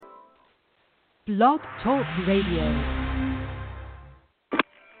Blog Talk Radio.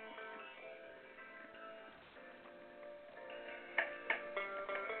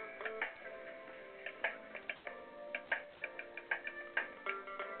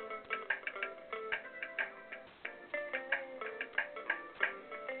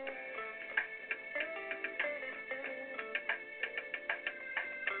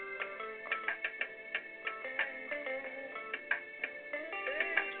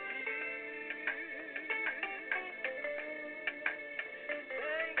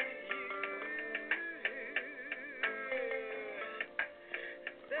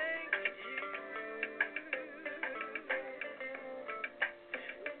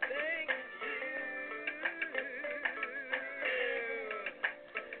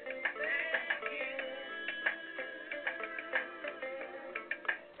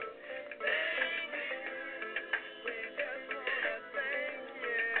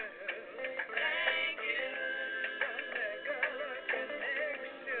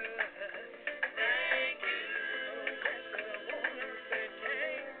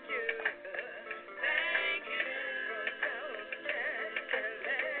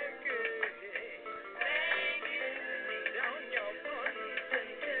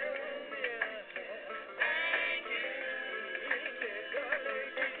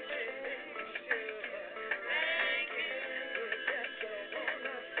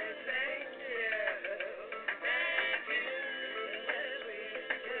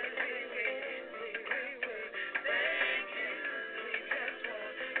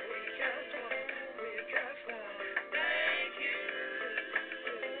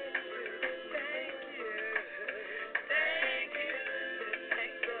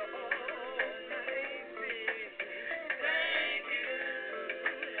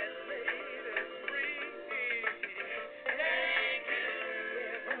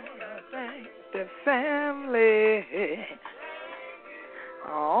 The family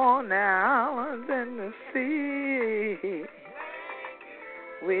on the islands and the sea.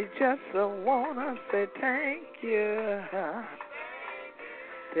 We just want to say thank you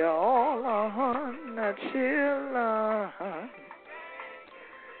to all 100 children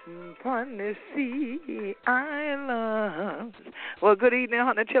upon the sea islands. Well, good evening,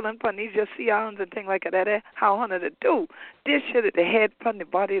 100 children upon these just sea islands and things like that. How 100 to do? This shit at the head upon the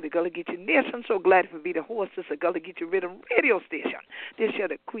body of the Gullah Geechee Nation. So glad to be the hostess of Gullah Geechee Rhythm Radio Station. This year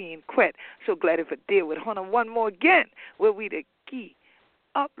the Queen Quet. So glad to deal with 100 one more again, where we the key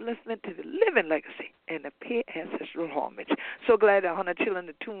upliftment to the living legacy and the pay ancestral homage. So glad that 100 children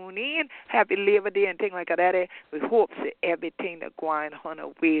to tune in. Happy Labor Day and things like that. We hope that everything that going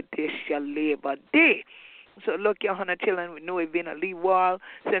 100 way this your Labor Day. So look, your 100 children, we know we've been a lead wall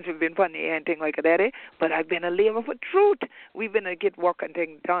since we've been putting the air and things like that. But I've been a labor for truth. We've been to get work and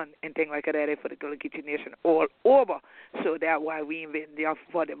things done and things like that for the Gullah Geechee Nation all over. So that's why we been there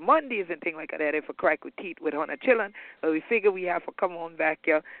for the Mondays and things like that for Crack with Teeth with 100 children. But we figure we have to come on back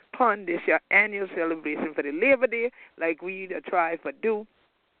here upon this your annual celebration for the Labor Day, like we try for do.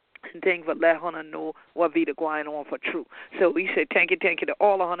 And things for let Hannah know what be the going on for true. So we say thank you to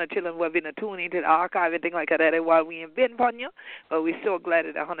all the 100 children who have been tuning into the archive and things like that while we ain't been upon you. But we're so glad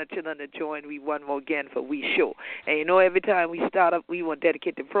that the 100 children to join we one more again for we show. And you know every time we start up, we want to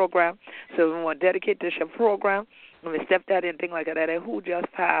dedicate the program. So we want to dedicate this program. And we step that in, things like that, who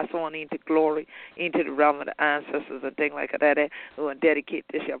just passed on into glory, into the realm of the ancestors and things like that. We want to dedicate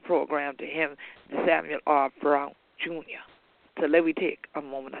this program to him, Samuel R. Brown, Jr. So let me take a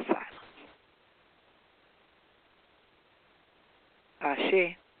moment of silence.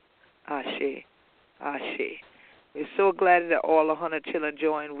 Ashe, Ashe, Ashe. We're so glad that all 100 children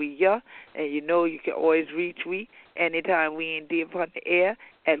join we here. And you know you can always reach we anytime we in deep on the air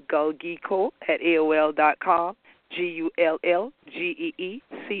at gullgeeco@aol.com.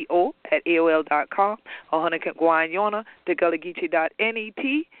 GULLGEECO@aol.com. Or 100 can go on yonder to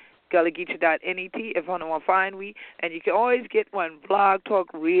gullahgeechee.net. GullahGeechee.net if you want to find me. And you can always get one Blog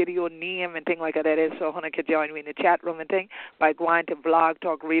Talk Radio name and thing like that. So Hannah can join me in the chat room and thing by going to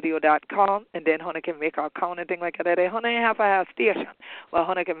blogtalkradio.com, and then Hannah can make our account and thing like that. Hannah have a house station. Well,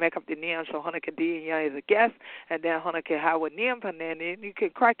 Hannah can make up the name so Hannah can be as a guest, and then Hannah can have a name, and then you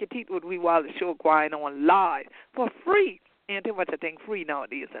can crack your teeth with me while the show going on live for free. Ain't too much a thing free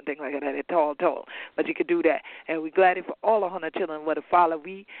nowadays and things like that. It's tall. But you can do that. And we're glad for all 100 children where to follow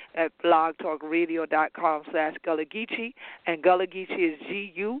we at blogtalkradio.com/Gullah Geechee. And Gullah Geechee is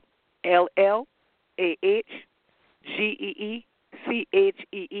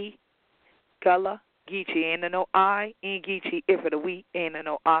GULLAHGEECHEE. Gullah Geechee. Ain't no I in Geechee. If it a we, ain't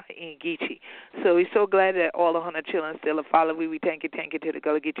no I in Geechee. So we're so glad that all the 100 children still are following. We thank you to the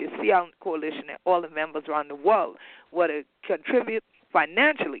Gullah Geechee Sea Coalition and all the members around the world what to contribute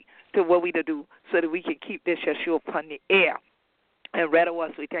financially to what we to do so that we can keep this show upon the air. And rather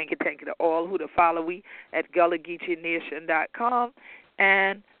us, we thank you to all who to follow we at GullahGeecheeNation.com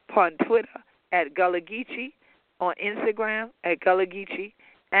and on Twitter at Gullah Geechee, on Instagram at Gullah Geechee,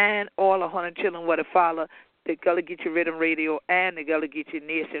 and all 100 children what to follow the Gullah Geechee Rhythm Radio and the Gullah Geechee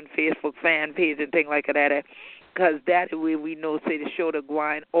Nation Facebook fan page and things like that. Because that is where we know, say, the show to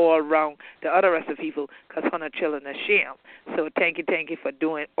grind all around the other rest of people because 100 children are sham. So thank you for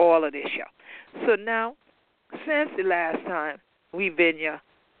doing all of this show. So now, since the last time we've been here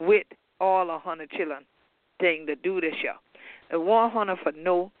with all 100 children thing to do this show, and 100 for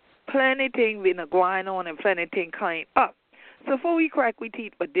no, plenty thing been a grind on and plenty thing coming up. So before we crack we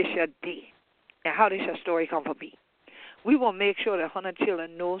teeth for this your day and how this your story come for be, we want to make sure that 100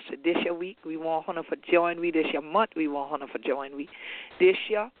 children knows that this your week. We want 100 for join we this your month. We want 100 for join we this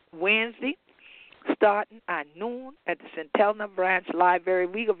year Wednesday, starting at noon at the St. Helena Branch Library.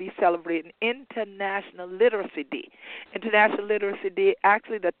 We're going to be celebrating International Literacy Day. International Literacy Day,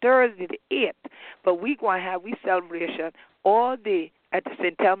 actually the Thursday the 8th, but we're going to have we celebration all day at the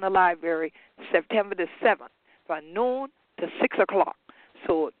St. Helena Library, September the 7th, from noon to 6 o'clock.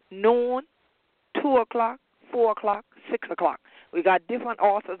 So noon, 2 o'clock, 4 o'clock, 6 o'clock. We got different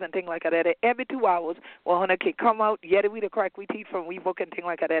authors and things like that. Every 2 hours, 100 can come out, yet we the crack we teach from we book and things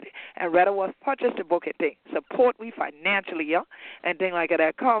like that. And rather was purchase the book and thing. Support we financially, yeah, and things like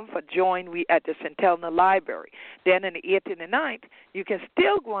that. Come for join we at the St. Helena Library. Then in the 8th and the 9th, you can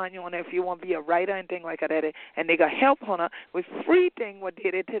still go on if you want to be a writer and things like that. And they got help Hunter with free thing what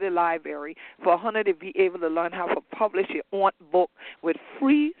did it to the library for Hunter to be able to learn how to publish your own book with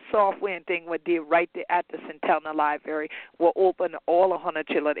free software and thing what they right there at the St. Helena Library. Will open all 100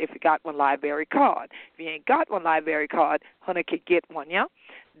 children if you got one library card. If you ain't got one library card, 100 can get one, yeah?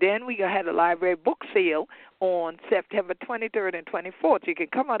 Then we have a library book sale on September 23rd and 24th. You can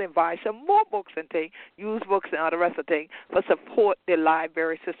come out and buy some more books and things, used books and all the rest of the things, for support the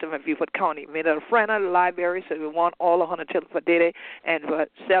library system in Beaufort County. Made a friend of the library, so we want all 100 children for today and for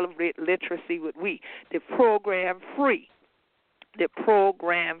celebrate literacy with we. The program free.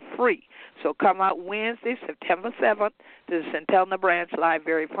 So come out Wednesday, September 7th, to the St. Helena Branch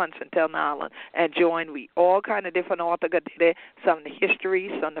Library, Front St. Helena Island, and join we. All kind of different authors got there, some of the history,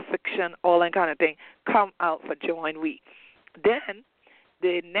 some of the fiction, all that kind of thing. Come out for join we. Then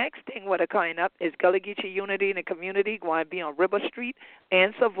the next thing what are coming up is Gullah Geechee Unity in the Community, going to be on River Street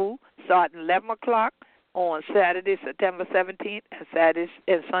in Savu, starting 11 o'clock. On Saturday, September 17th,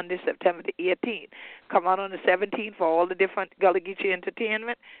 and Sunday, September the 18th. Come out on the 17th for all the different Gullah Geechee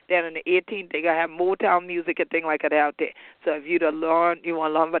entertainment. Then on the 18th, they're going to have Motown music and things like that out there. So if you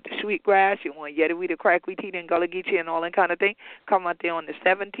want to learn about the sweetgrass, you want to Yeti the crack we teach and Gullah Geechee and all that kind of thing, come out there on the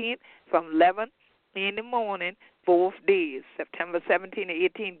 17th from 11 in the morning, both days, September 17th and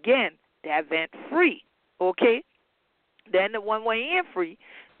 18th. Again, the event free, okay? Then the one-way in free.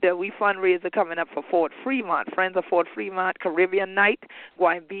 The we fundraiser coming up for Fort Fremont. Friends of Fort Fremont Caribbean Night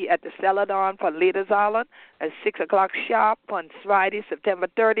going to be at the Celadon for Ladies Island at 6 o'clock sharp on Friday, September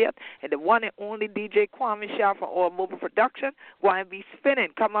 30th. And the one and only DJ Kwame Shop for All Mobile Production going to be spinning.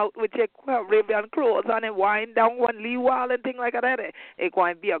 Come out with your Caribbean clothes on and wind down one Lee Wall and things like that. It's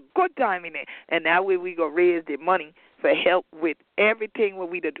going to be a good time in there. And that way we going to raise the money for help with everything what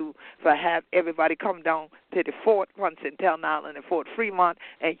we to do for have everybody come down to the Fort Front St. Helena Island and Fort Fremont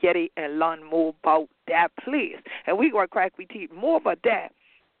and Yeti and learn more about that place. And we going to crack we teach more about that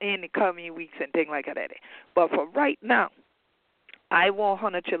in the coming weeks and things like that. But for right now, I want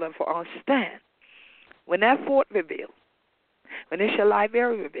 100 children to understand when that fort revealed, when it's your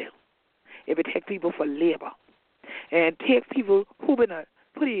library revealed, it would take people for labor and take people who been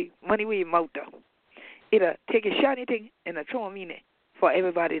put money where your mouth down. It'll take a shiny thing and a throw them in it for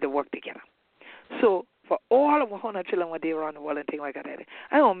everybody to work together. So for all of 100 children when they around the world and things like that,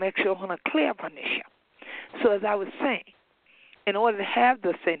 I want to make sure 100 clear upon this show. So as I was saying, in order to have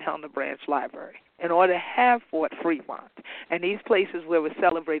the St. Helena Branch Library, in order to have Fort Fremont, and these places where we're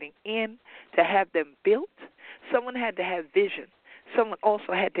celebrating in, to have them built, someone had to have vision. Someone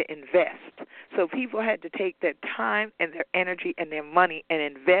also had to invest. So people had to take their time and their energy and their money and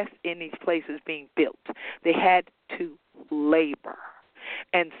invest in these places being built. They had to labor.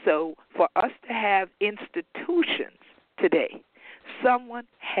 And so for us to have institutions today, someone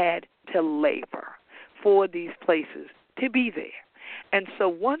had to labor for these places to be there. And so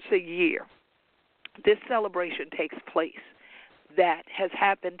once a year, this celebration takes place. that has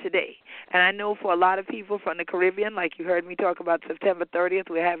happened today. And I know for a lot of people from the Caribbean, like you heard me talk about September 30th,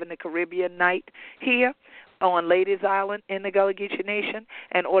 we're having the Caribbean night here on Ladies Island in the Gullah Geechee Nation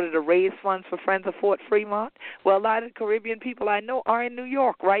in order to raise funds for Friends of Fort Fremont. Well, a lot of the Caribbean people I know are in New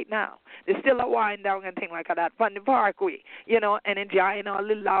York right now. They're still a wind down and thing like that from the parkway, and enjoying all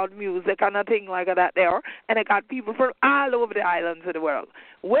the loud music and a thing like that there. And they got people from all over the islands of the world.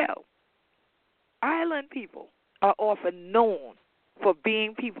 Well, island people are often known for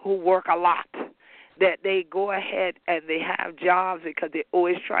being people who work a lot, that they go ahead and they have jobs because they're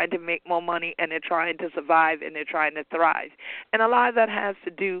always trying to make more money and they're trying to survive and they're trying to thrive. And a lot of that has to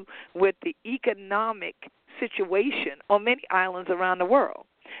do with the economic situation on many islands around the world,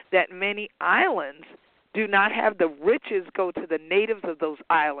 that many islands do not have the riches go to the natives of those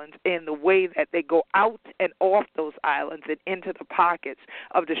islands in the way that they go out and off those islands and into the pockets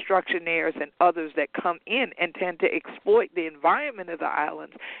of destructionaires and others that come in and tend to exploit the environment of the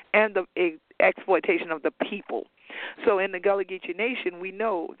islands and the exploitation of the people. So in the Gullah Geechee Nation, we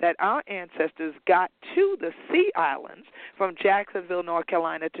know that our ancestors got to the Sea Islands from Jacksonville, North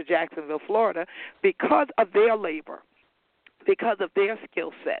Carolina to Jacksonville, Florida, because of their labor, because of their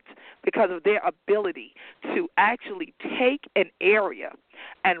skill sets, because of their ability to actually take an area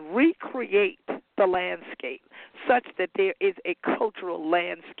and recreate the landscape such that there is a cultural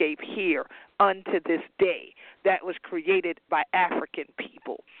landscape here unto this day that was created by African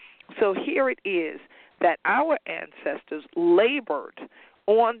people. So here it is that our ancestors labored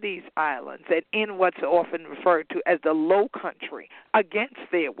on these islands and in what's often referred to as the Low Country against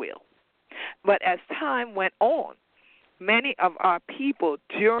their will. But as time went on, many of our people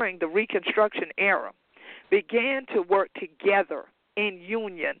during the Reconstruction era began to work together in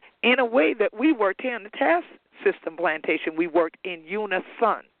union in a way that we worked here on the task system plantation. We worked in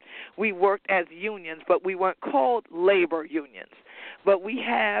unison. We worked as unions, but we weren't called labor unions. But we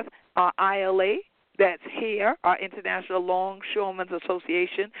have our ILA that's here, our International Longshoremen's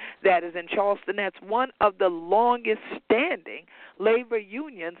Association that is in Charleston. That's one of the longest standing labor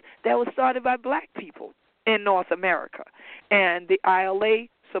unions that was started by black people in North America. And the ILA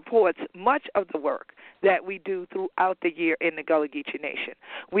supports much of the work that we do throughout the year in the Gullah Geechee Nation.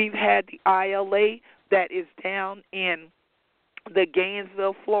 We've had the ILA that is down in the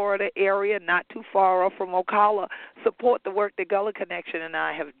Gainesville, Florida area, not too far off from Ocala, support the work the Gullah Connection and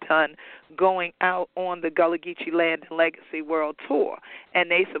I have done going out on the Gullah Geechee Land and Legacy World Tour. And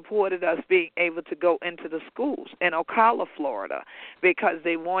they supported us being able to go into the schools in Ocala, Florida, because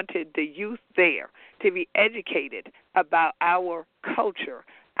they wanted the youth there to be educated about our culture,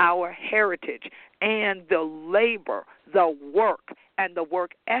 our heritage, and the labor, the work, and the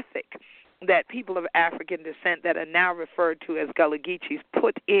work ethic that people of African descent that are now referred to as Gullah Geechees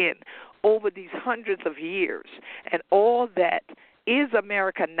put in over these hundreds of years. And all that is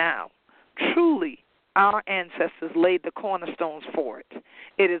America now, truly our ancestors laid the cornerstones for it.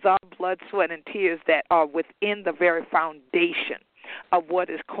 It is our blood, sweat, and tears that are within the very foundation of what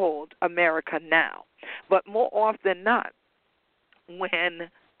is called America now. But more often than not, when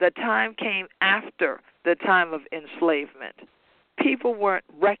the time came after the time of enslavement, people weren't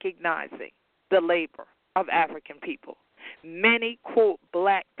recognizing the labor of African people. Many, quote,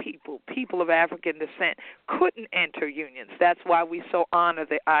 black people, people of African descent, couldn't enter unions. That's why we so honor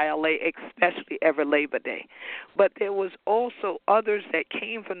the ILA, especially every Labor Day. But there was also others that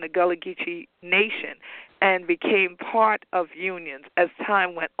came from the Gullah Geechee Nation and became part of unions as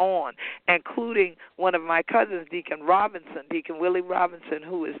time went on, including one of my cousins, Deacon Robinson, Deacon Willie Robinson,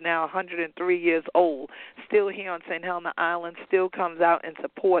 who is now 103 years old, still here on St. Helena Island, still comes out and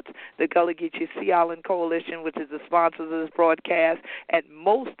supports the Gullah Geechee Sea Island Coalition, which is the sponsor of this broadcast, at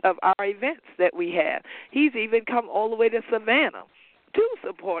most of our events that we have. He's even come all the way to Savannah to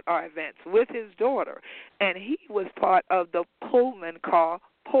support our events with his daughter, and he was part of the Pullman car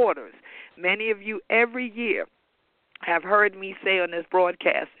porters. Many of you every year have heard me say on this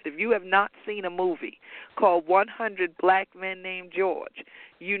broadcast, if you have not seen a movie called 100 Black Men Named George,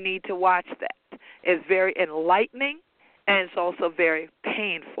 you need to watch that. It's very enlightening, and it's also very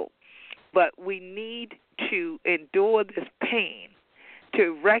painful. But we need to endure this pain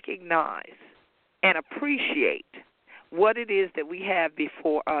to recognize and appreciate what it is that we have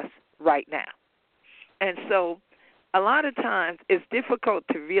before us right now. And so a lot of times it's difficult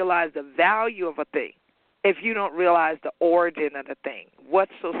to realize the value of a thing if you don't realize the origin of the thing,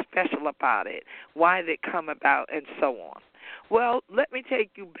 what's so special about it, why did it come about, and so on. Well, let me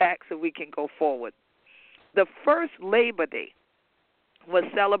take you back so we can go forward. The first Labor Day was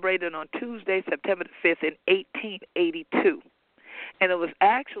celebrated on Tuesday, September the 5th in 1882, and it was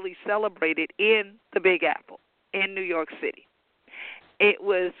actually celebrated in the Big Apple in New York City. It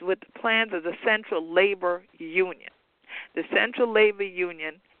was with the plans of the Central Labor Union. The Central Labor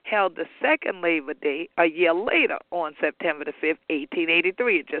Union held the second Labor Day a year later on September the 5th,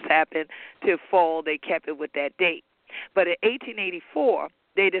 1883. It just happened to fall. They kept it with that date. But in 1884,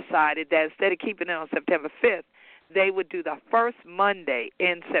 they decided that instead of keeping it on September 5th, they would do the first Monday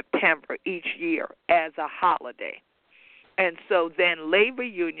in September each year as a holiday. And so then labor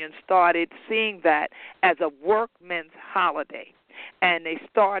unions started seeing that as a workman's holiday. And they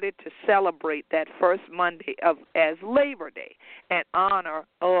started to celebrate that first Monday as Labor Day in honor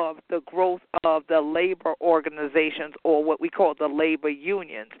of the growth of the labor organizations, or what we call the labor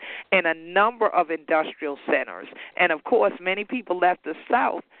unions, in a number of industrial centers. And, of course, many people left the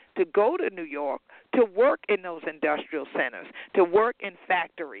South to go to New York to work in those industrial centers, to work in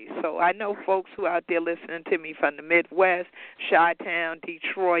factories. So I know folks who are out there listening to me from the Midwest, Chi-Town,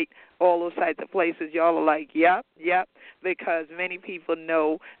 Detroit, all those types of places. Y'all are like, yep, because many people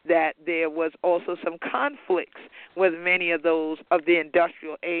know that there was also some conflicts with many of those of the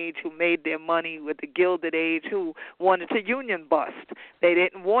industrial age who made their money with the Gilded Age, who wanted to union bust. They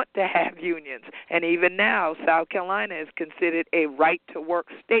didn't want to have unions. And even now, South Carolina is considered a right-to-work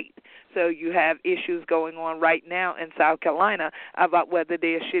state. So you have issues going on right now in South Carolina about whether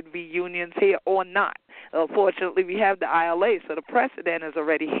there should be unions here or not. Fortunately, we have the ILA, so the precedent is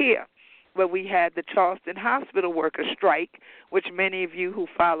already here. But we had the Charleston hospital workers strike, which many of you who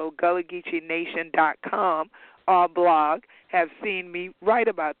follow GullahGeecheeNation.com, our blog, have seen me write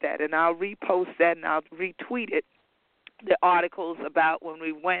about that. And I'll repost that and I'll retweet it, the articles about when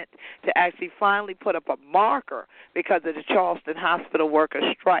we went to actually finally put up a marker because of the Charleston hospital workers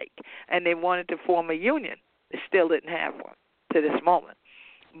strike. And they wanted to form a union. They still didn't have one to this moment.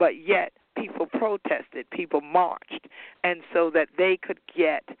 But yet people protested, people marched, and so that they could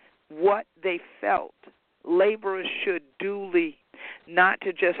get what they felt laborers should duly, not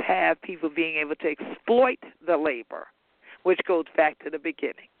to just have people being able to exploit the labor, which goes back to the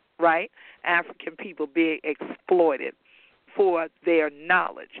beginning, right? African people being exploited for their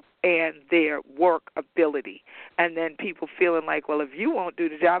knowledge and their work ability. And then people feeling like, well, if you won't do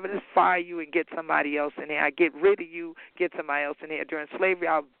the job, I'll just fire you and get somebody else in here. I get rid of you, get somebody else in here. During slavery,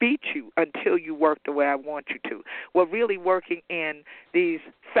 I'll beat you until you work the way I want you to. Well, really working in these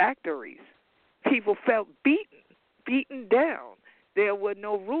factories, people felt beaten down. There were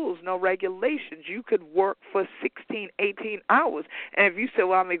no rules, no regulations. You could work for 16, 18 hours. And if you say,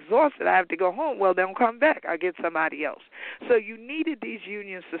 well, I'm exhausted, I have to go home, well, don't come back. I'll get somebody else. So you needed these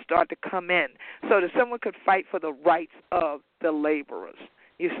unions to start to come in so that someone could fight for the rights of the laborers,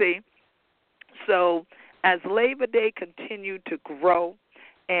 you see. So as Labor Day continued to grow,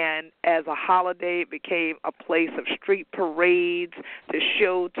 and as a holiday, it became a place of street parades to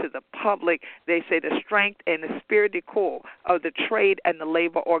show to the public, they say, the strength and the spirit de corps of the trade and the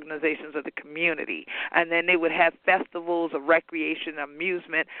labor organizations of the community. And then they would have festivals of recreation and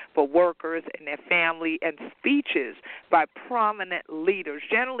amusement for workers and their family, and speeches by prominent leaders,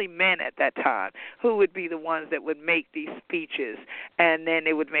 generally men at that time, who would be the ones that would make these speeches. And then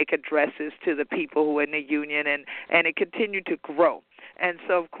they would make addresses to the people who were in the union, and it continued to grow. And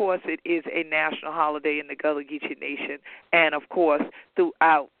so, of course, it is a national holiday in the Gullah Geechee Nation and, of course,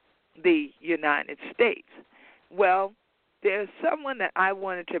 throughout the United States. Well, there's someone that I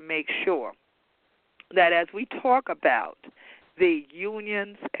wanted to make sure that as we talk about the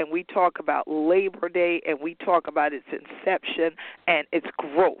unions and we talk about Labor Day and we talk about its inception and its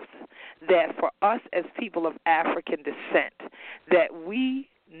growth, that for us as people of African descent, that we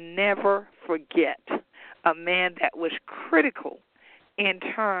never forget a man that was critical in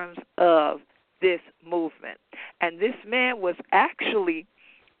terms of this movement. And this man was actually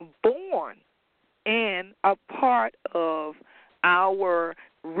born in a part of our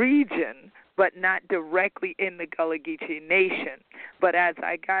region, but not directly in the Gullah Geechee Nation. But as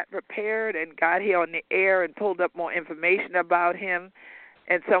I got prepared and got here on the air and pulled up more information about him,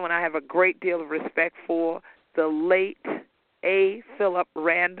 and someone I have a great deal of respect for, the late A. Philip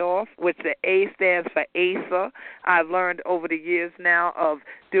Randolph, which the A stands for Asa. I've learned over the years now of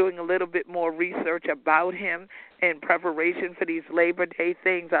doing a little bit more research about him in preparation for these Labor Day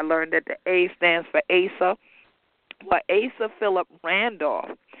things. I learned that the A stands for Asa. Well, Asa Philip Randolph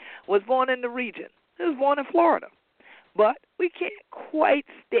was born in the region. He was born in Florida. But we can't quite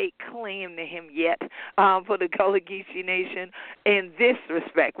stake claim to him yet for the Gullah Geechee Nation in this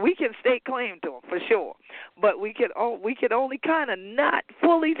respect. We can stake claim to him for sure, but we could only kind of not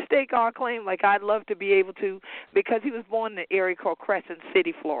fully stake our claim like I'd love to be able to, because he was born in an area called Crescent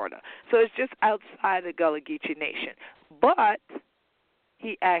City, Florida. So it's just outside the Gullah Geechee Nation. But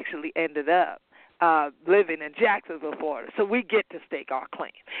he actually ended up living in Jacksonville, Florida. So we get to stake our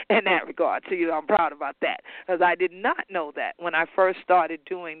claim in that regard. So, I'm proud about that, because I did not know that when I first started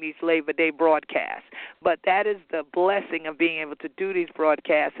doing these Labor Day broadcasts. But that is the blessing of being able to do these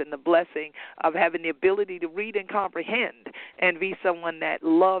broadcasts, and the blessing of having the ability to read and comprehend and be someone that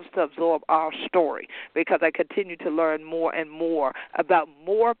loves to absorb our story, because I continue to learn more and more about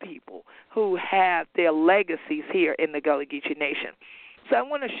more people who have their legacies here in the Gullah Geechee Nation. So I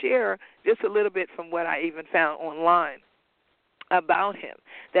want to share just a little bit from what I even found online about him,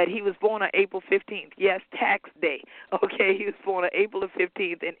 that he was born on April 15th. Yes, tax day. Okay, he was born on April the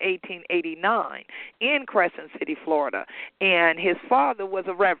 15th in 1889 in Crescent City, Florida. And his father was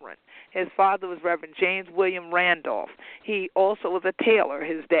a reverend. His father was Reverend James William Randolph. He also was a tailor,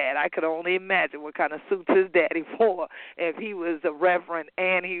 his dad. I could only imagine what kind of suits his daddy wore if he was a reverend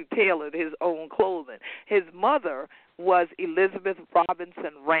and he tailored his own clothing. His mother was Elizabeth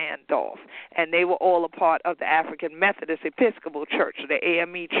Robinson Randolph, and they were all a part of the African Methodist Episcopal Church, the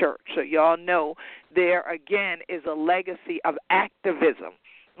AME Church. So y'all know there again is a legacy of activism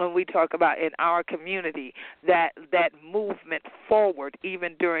when we talk about in our community that movement forward.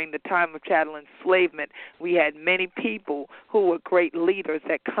 Even during the time of chattel enslavement, we had many people who were great leaders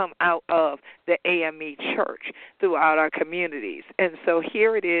that come out of the AME Church throughout our communities. And so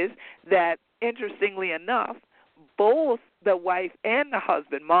here it is that, interestingly enough, both the wife and the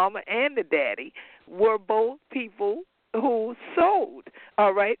husband, mama and the daddy, were both people who sewed,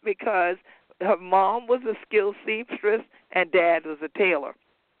 all right, because her mom was a skilled seamstress and dad was a tailor.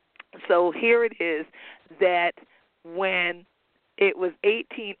 So here it is that when it was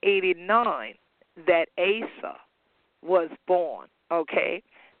 1889 that Asa was born, okay?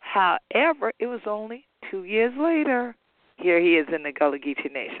 However, it was only 2 years later. Here he is in the Gullah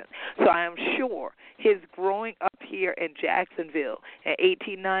Geechee Nation. So I am sure his growing up here in Jacksonville in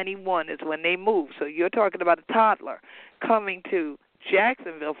 1891 is when they moved. So you're talking about a toddler coming to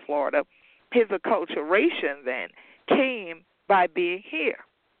Jacksonville, Florida. His acculturation then came by being here.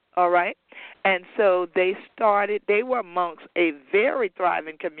 All right? And so they were amongst a very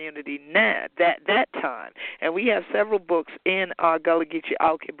thriving community that time. And we have several books in our Gullah Geechee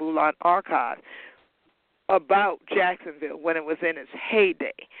Al-Kibulan archive about Jacksonville when it was in its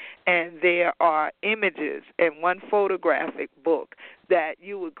heyday. And there are images in one photographic book that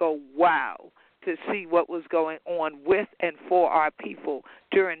you would go, wow, to see what was going on with and for our people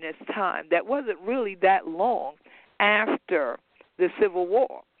during this time. That wasn't really that long after the Civil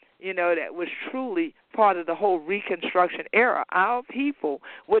War. That was truly part of the whole Reconstruction era. Our people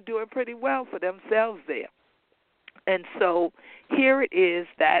were doing pretty well for themselves there. And so here it is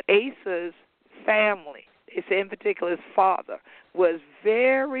that Asa's family, in particular his father, was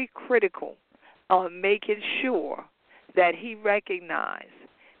very critical on making sure that he recognized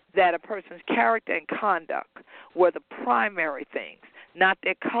that a person's character and conduct were the primary things, not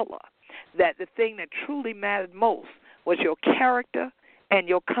their color. That the thing that truly mattered most was your character and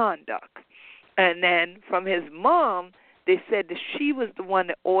your conduct. And then from his mom, they said that she was the one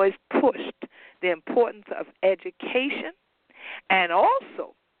that always pushed the importance of education and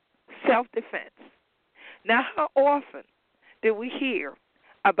also self-defense. Now, how often do we hear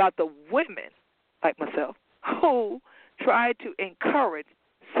about the women, like myself, who try to encourage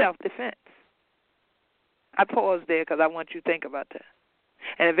self-defense? I pause there because I want you to think about that.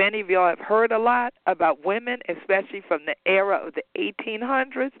 And if any of y'all have heard a lot about women, especially from the era of the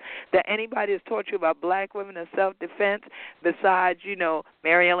 1800s, that anybody has taught you about black women and self-defense besides,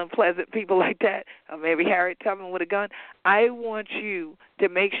 Mary Ellen Pleasant, people like that, or maybe Harriet Tubman with a gun, I want you to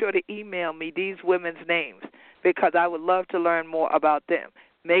make sure to email me these women's names because I would love to learn more about them.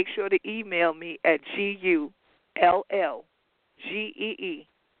 Make sure to email me at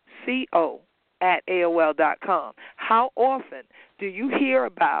gullgeeco@AOL.com. How often do you hear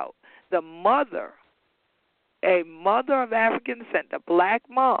about the mother, a mother of African descent, a black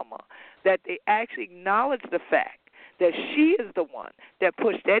mama, that they actually acknowledge the fact that she is the one that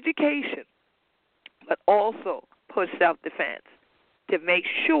pushed education but also pushed self-defense to make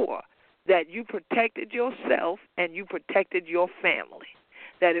sure that you protected yourself and you protected your family?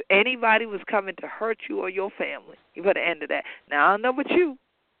 That if anybody was coming to hurt you or your family, you put an end to that. Now, I don't know about you,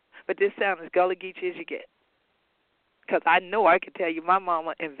 but this sounds as Gullah Geechee as you get. Because I know I can tell you my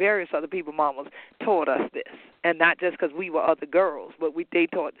mama and various other people's mamas taught us this. And not just because we were other girls, but they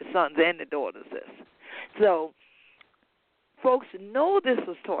taught the sons and the daughters this. So folks know this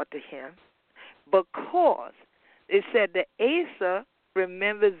was taught to him because it said that Asa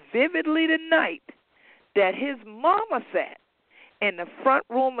remembers vividly the night that his mama sat in the front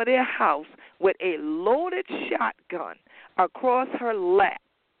room of their house with a loaded shotgun across her lap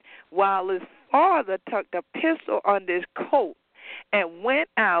while his father tucked a pistol under his coat and went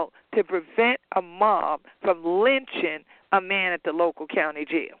out to prevent a mob from lynching a man at the local county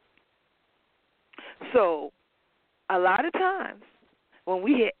jail. So a lot of times when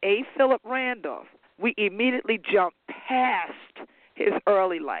we hear A. Philip Randolph, we immediately jump past his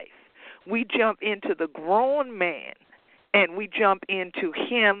early life. We jump into the grown man, and we jump into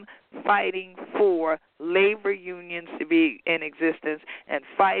him fighting for labor unions to be in existence and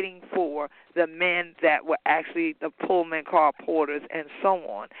fighting for the men that were actually the Pullman car porters and so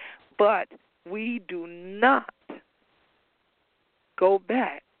on. But we do not go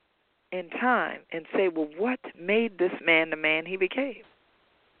back in time and say, well, what made this man the man he became?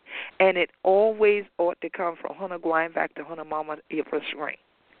 And it always ought to come from Hunter going back to Hunter Mama your first ring.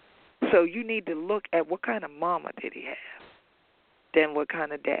 So you need to look at what kind of mama did he have, then what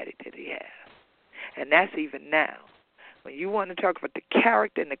kind of daddy did he have. And that's even now. When you want to talk about the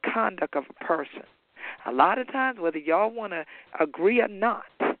character and the conduct of a person, a lot of times, whether y'all want to agree or not,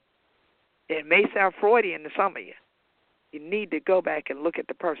 it may sound Freudian to some of you. You need to go back and look at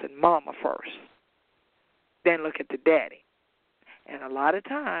the person mama first, then look at the daddy. And a lot of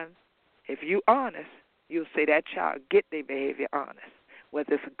times, if you're honest, you'll say that child get their behavior honest,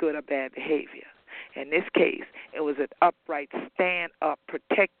 whether it's good or bad behavior. In this case, it was an upright, stand up,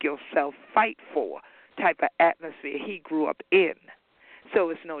 protect yourself, fight for type of atmosphere he grew up in. So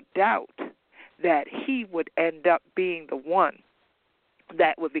it's no doubt that he would end up being the one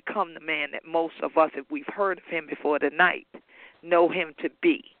that would become the man that most of us, if we've heard of him before tonight, know him to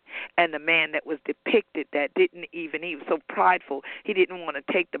be. And the man that was depicted that didn't even, he was so prideful, he didn't want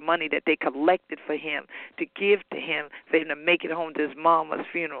to take the money that they collected for him to give to him for him to make it home to his mama's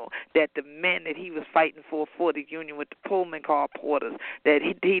funeral, that the men that he was fighting for the union with the Pullman car porters, that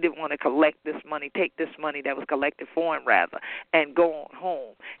he didn't want to collect this money, take this money that was collected for him, rather, and go on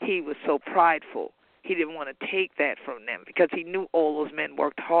home. He was so prideful. He didn't want to take that from them because he knew all those men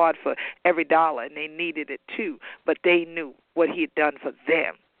worked hard for every dollar and they needed it too, but they knew what he had done for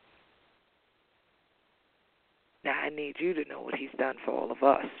them. Now, I need you to know what he's done for all of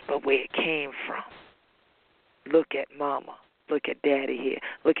us, but where it came from. Look at mama. Look at daddy here.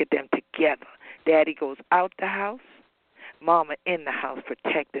 Look at them together. Daddy goes out the house, mama in the house,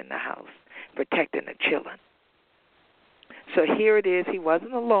 protecting the children. So here it is. He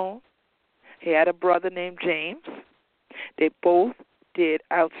wasn't alone. He had a brother named James. They both did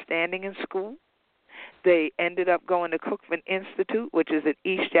outstanding in school. They ended up going to Cookman Institute, which is in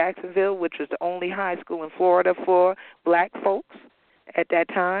East Jacksonville, which was the only high school in Florida for black folks at that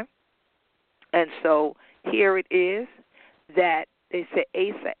time. And so here it is that they say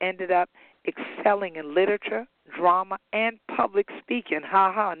Asa ended up excelling in literature, drama, and public speaking.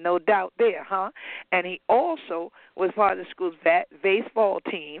 No doubt there, And he also was part of the school's baseball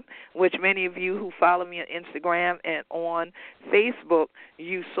team, which many of you who follow me on Instagram and on Facebook,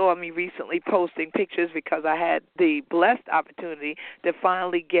 you saw me recently posting pictures because I had the blessed opportunity to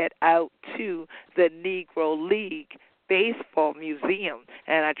finally get out to the Negro League Baseball Museum,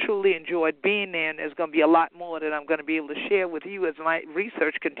 and I truly enjoyed being there, and there's going to be a lot more that I'm going to be able to share with you as my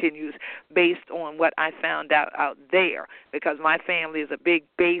research continues based on what I found out there, because my family is a big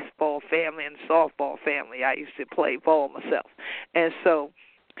baseball family and softball family. I used to play ball myself. And so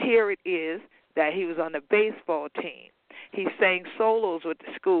here it is that he was on the baseball team. He sang solos with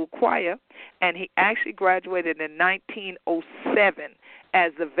the school choir, and he actually graduated in 1907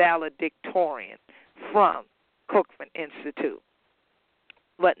 as the valedictorian from Cookman Institute.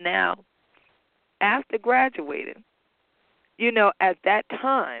 But now, after graduating, at that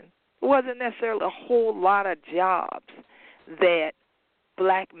time, it wasn't necessarily a whole lot of jobs that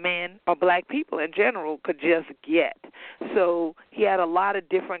black men or black people in general could just get. So he had a lot of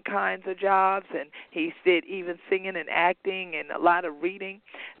different kinds of jobs, and he did even singing and acting and a lot of reading.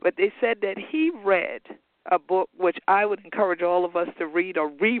 But they said that he read a book which I would encourage all of us to read or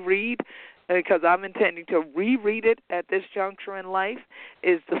reread, because I'm intending to reread it at this juncture in life,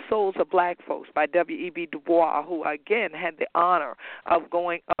 is The Souls of Black Folks by W.E.B. Du Bois, who, again, had the honor of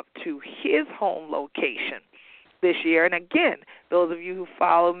going up to his home location this year. And, again, those of you who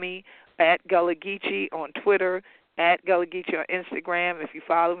follow me at Gullah Geechee on Twitter, at Gullah Geechee on Instagram, if you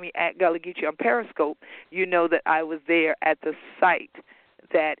follow me at Gullah Geechee on Periscope, you know that I was there at the site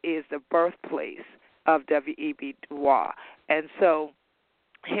that is the birthplace of W.E.B. Du Bois. And so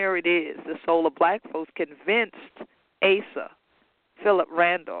here it is. The Soul of Black Folks convinced Asa Philip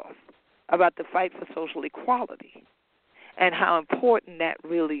Randolph about the fight for social equality and how important that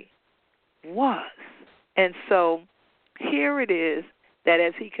really was. And so here it is that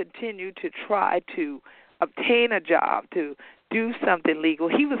as he continued to try to obtain a job, to do something legal,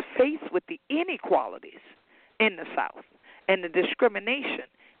 he was faced with the inequalities in the South and the discrimination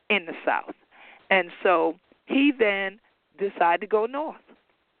in the South. And so he then decided to go north.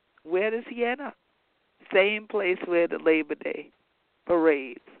 Where does he end up? Same place where the Labor Day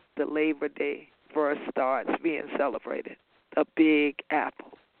parades, the Labor Day first starts being celebrated, the Big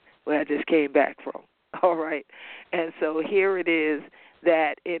Apple, where I just came back from. All right. And so here it is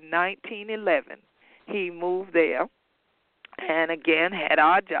that in 1911, he moved there and, again, had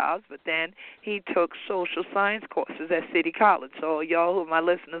odd jobs, but then he took social science courses at City College. So y'all who are my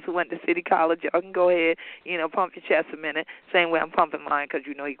listeners who went to City College, y'all can go ahead, pump your chest a minute, same way I'm pumping mine because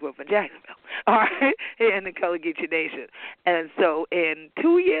he grew up in Jacksonville, all right, in the Gullah Geechee Nation. And so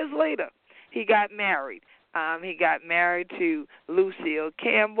 2 years later, he got married. He got married to Lucille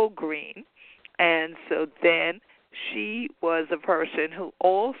Campbell Green, and so then she was a person who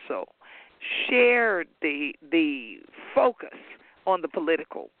also shared the focus on the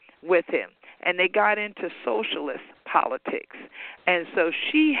political with him, and they got into socialist politics. And so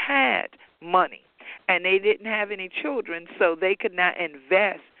she had money, and they didn't have any children, so they could not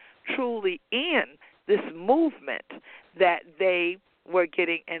invest truly in this movement that they were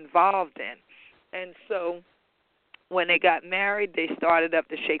getting involved in. And so when they got married, they started up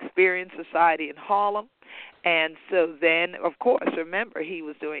the Shakespearean Society in Harlem. And so then, of course, remember, he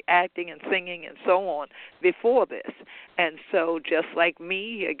was doing acting and singing and so on before this. And so just like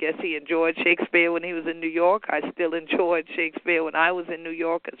me, I guess he enjoyed Shakespeare when he was in New York. I still enjoyed Shakespeare when I was in New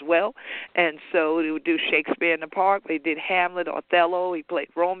York as well. And so they would do Shakespeare in the Park. They did Hamlet, Othello. He played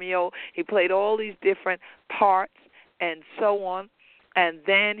Romeo. He played all these different parts and so on. And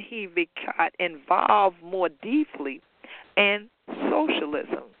then he got involved more deeply in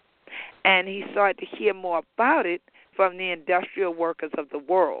socialism. And he started to hear more about it from the industrial workers of the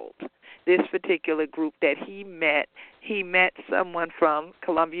world. This particular group that he met someone from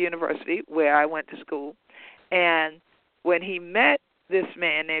Columbia University, where I went to school. And when he met this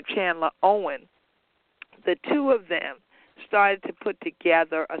man named Chandler Owen, the two of them started to put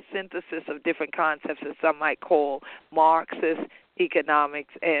together a synthesis of different concepts that some might call Marxist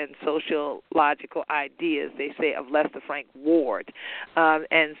economics and sociological ideas, they say, of Lester Frank Ward.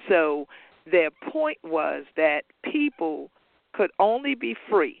 And so their point was that people could only be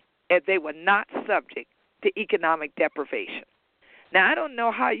free if they were not subject to economic deprivation. Now, I don't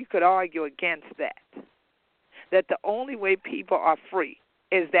know how you could argue against that the only way people are free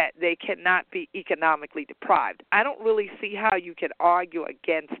is that they cannot be economically deprived. I don't really see how you can argue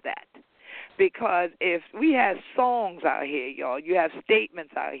against that. Because if we have songs out here, y'all, you have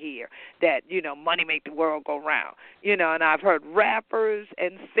statements out here that, money make the world go round. And I've heard rappers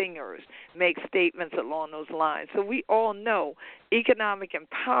and singers make statements along those lines. So we all know economic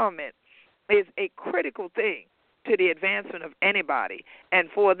empowerment is a critical thing to the advancement of anybody, and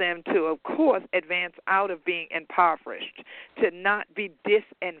for them to, of course, advance out of being impoverished, to not be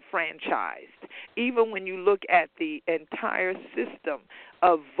disenfranchised. Even when you look at the entire system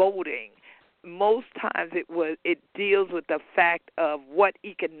of voting, most times it deals with the fact of what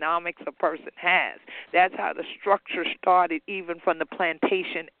economics a person has. That's how the structure started, even from the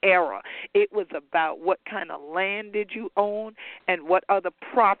plantation era. It was about what kind of land did you own and what other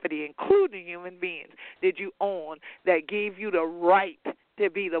property, including human beings, did you own that gave you the right to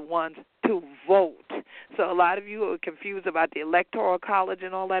be the ones to vote. So a lot of you are confused about the Electoral College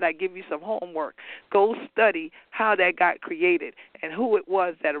and all that. I give you some homework. Go study how that got created and who it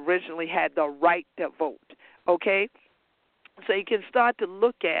was that originally had the right to vote, okay? So you can start to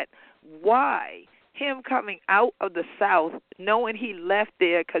look at why him coming out of the South, knowing he left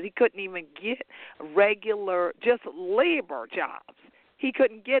there because he couldn't even get regular, just labor jobs. He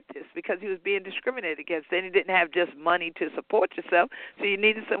couldn't get this because he was being discriminated against. Then he didn't have just money to support yourself, so you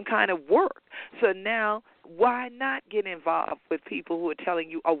needed some kind of work. So now, why not get involved with people who are telling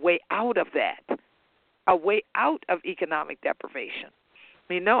you a way out of that, a way out of economic deprivation?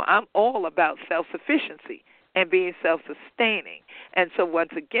 I'm all about self-sufficiency and being self-sustaining. And so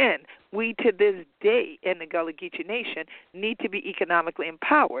once again, we to this day in the Gullah Geechee Nation need to be economically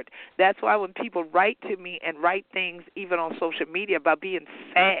empowered. That's why when people write to me and write things even on social media about being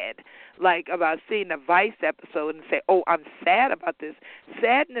sad, like about seeing the Vice episode and say, oh, I'm sad about this,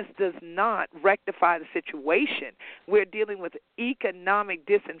 sadness does not rectify the situation. We're dealing with economic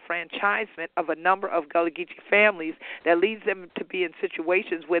disenfranchisement of a number of Gullah Geechee families that leads them to be in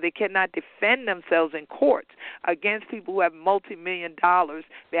situations where they cannot defend themselves in courts against people who have multi-million dollars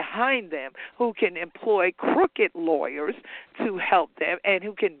behind them, who can employ crooked lawyers to help them, and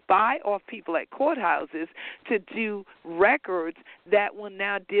who can buy off people at courthouses to do records that will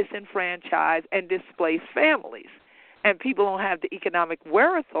now disenfranchise and displace families. and people don't have the economic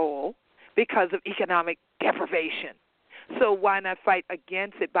wherewithal because of economic deprivation. So why not fight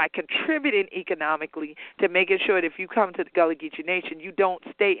against it by contributing economically to making sure that if you come to the Gullah Geechee Nation, you don't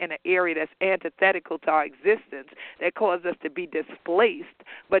stay in an area that's antithetical to our existence, that causes us to be displaced,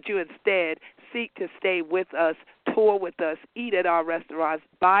 but you instead seek to stay with us, tour with us, eat at our restaurants,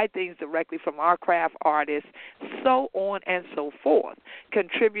 buy things directly from our craft artists, so on and so forth.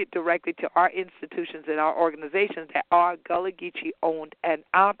 Contribute directly to our institutions and our organizations that are Gullah Geechee owned and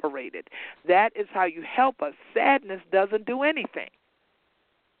operated. That is how you help us. Sadness doesn't do anything.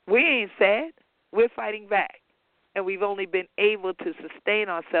 We ain't sad. We're fighting back. And we've only been able to sustain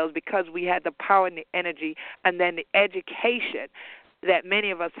ourselves because we had the power and the energy and then the education that many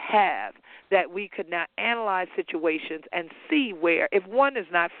of us have, that we could now analyze situations and see where if one is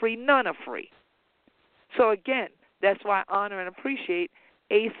not free, none are free. So again, that's why I honor and appreciate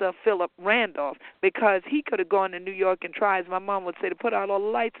Asa Philip Randolph, because he could have gone to New York and tried, as my mom would say, to put out all the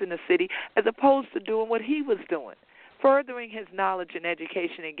lights in the city, as opposed to doing what he was doing, furthering his knowledge and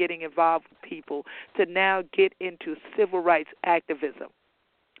education and getting involved with people to now get into civil rights activism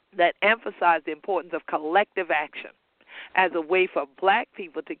that emphasized the importance of collective action as a way for black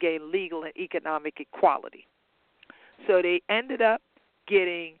people to gain legal and economic equality. So they ended up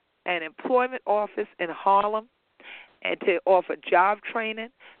getting an employment office in Harlem and to offer job training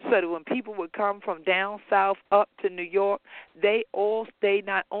so that when people would come from down south up to New York, they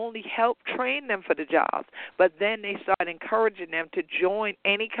not only helped train them for the jobs, but then they started encouraging them to join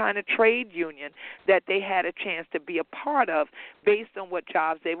any kind of trade union that they had a chance to be a part of based on what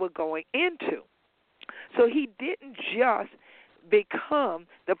jobs they were going into. So he didn't just become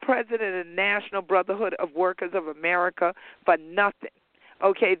the president of the National Brotherhood of Workers of America for nothing.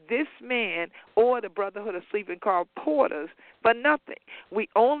 Okay, this man, or the Brotherhood of Sleeping Car Porters, for nothing. We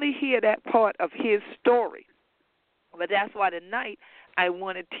only hear that part of his story. But that's why tonight I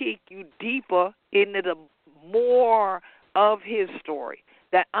want to take you deeper into the more of his story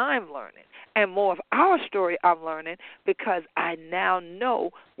that I'm learning, and more of our story I'm learning, because I now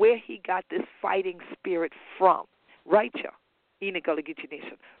know where he got this fighting spirit from. Right, y'all? In the Gullah Geechee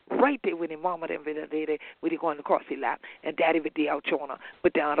Nation. Right there with his mama and lady, with he going across the lap, and daddy with the out yonder,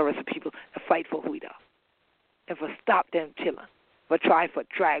 with the other rest of people to fight for who he does. And for stop them chilling, for try for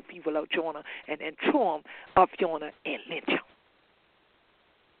drag people out yonder, and then throw them up yonder and lynch them.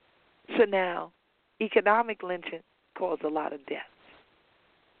 So now, economic lynching caused a lot of deaths.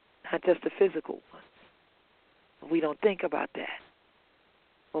 Not just the physical ones. We don't think about that.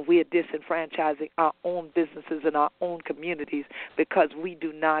 When we are disenfranchising our own businesses and our own communities because we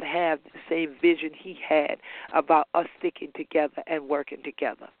do not have the same vision he had about us sticking together and working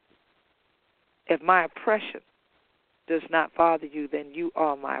together. If my oppression does not bother you, then you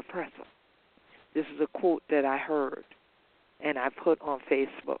are my oppressor. This is a quote that I heard and I put on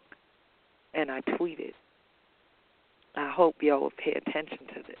Facebook and I tweeted. I hope y'all will pay attention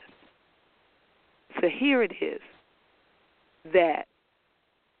to this. So here it is that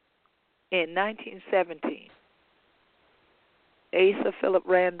in 1917, Asa Philip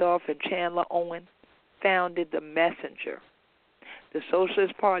Randolph and Chandler Owen founded the Messenger. The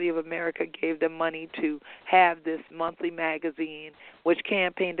Socialist Party of America gave them money to have this monthly magazine which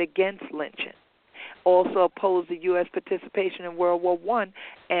campaigned against lynching. Also opposed the U.S. participation in World War I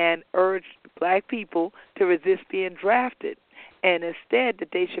and urged black people to resist being drafted, and instead that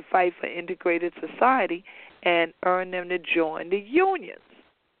they should fight for integrated society and earn them to join the unions,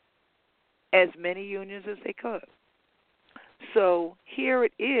 as many unions as they could. So here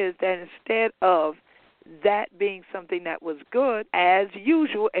it is that instead of that being something that was good, as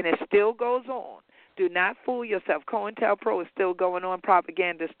usual, and it still goes on, do not fool yourself. COINTELPRO is still going on.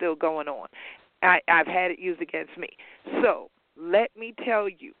 Propaganda is still going on. I've had it used against me. So let me tell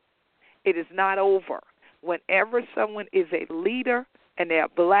you, it is not over. Whenever someone is a leader and they're a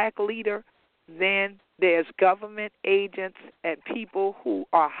black leader, then there's government agents and people who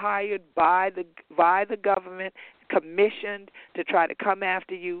are hired by the government, commissioned to try to come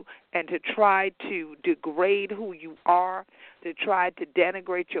after you and to try to degrade who you are, to try to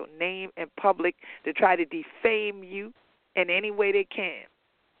denigrate your name in public, to try to defame you in any way they can.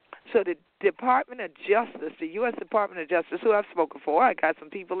 So the Department of Justice, the U.S. Department of Justice, who I've spoken for, I got some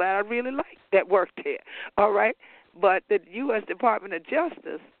people that I really like that work there, all right? But the U.S. Department of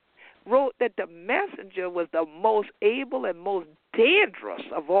Justice wrote that the Messenger was the most able and most dangerous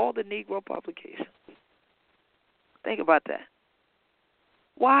of all the Negro publications. Think about that.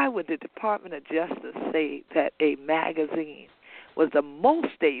 Why would the Department of Justice say that a magazine was the most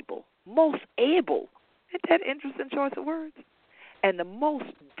able, isn't that interesting choice of words? And the most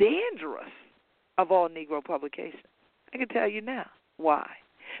dangerous of all Negro publications? I can tell you now. Why?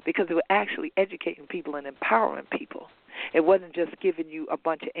 Because they were actually educating people and empowering people. It wasn't just giving you a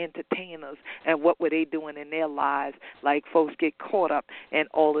bunch of entertainers and what were they doing in their lives. Like folks get caught up in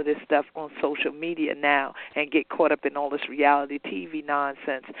all of this stuff on social media now and get caught up in all this reality TV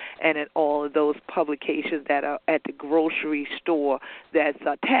nonsense and in all of those publications that are at the grocery store that's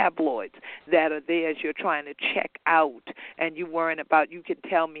tabloids that are there as you're trying to check out and you worrying about, you can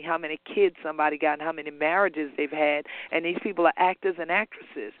tell me how many kids somebody got and how many marriages they've had, and these people are actors and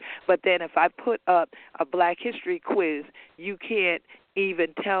actresses. But then if I put up a Black History quiz, you can't even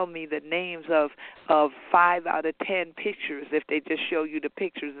tell me the names of 5 out of 10 pictures if they just show you the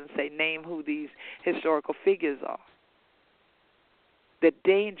pictures and say, name who these historical figures are. The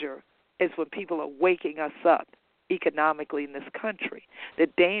danger is when people are waking us up economically in this country. The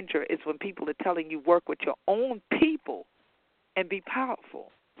danger is when people are telling you work with your own people and be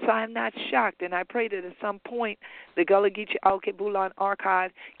powerful. So I'm not shocked, and I pray that at some point the Gullah Geechee Alkebulan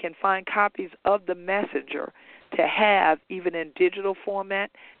Archive can find copies of the Messenger to have even in digital format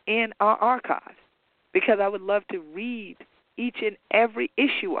in our archive, because I would love to read each and every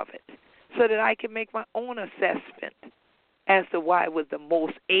issue of it so that I can make my own assessment as to why it was the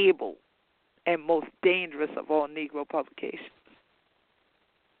most able and most dangerous of all Negro publications.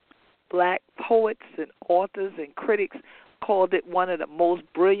 Black poets and authors and critics called it one of the most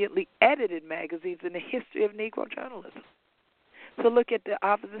brilliantly edited magazines in the history of Negro journalism. So look at the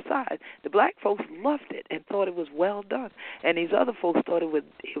opposite side. The black folks loved it and thought it was well done, and these other folks thought it was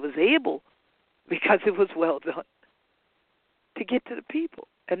able because it was well done to get to the people,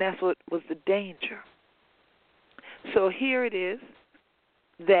 and that's what was the danger. So here it is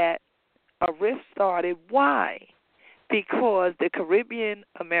that a rift started. Why? Because the Caribbean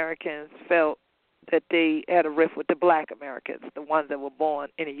Americans felt that they had a rift with the black Americans, the ones that were born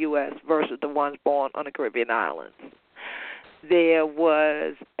in the U.S. versus the ones born on the Caribbean islands. There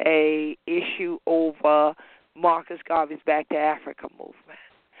was a issue over Marcus Garvey's Back to Africa movement.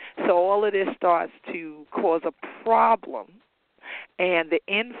 So all of this starts to cause a problem, and the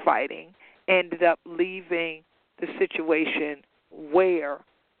infighting ended up leaving the situation where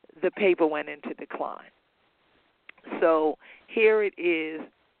the paper went into decline. So here it is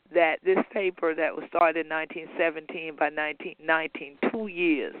that this paper that was started in 1917, by 1919, 2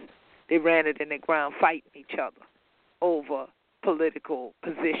 years, they ran it in the ground fighting each other over political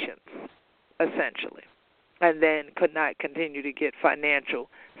positions, essentially, and then could not continue to get financial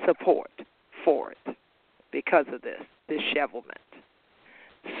support for it because of this dishevelment.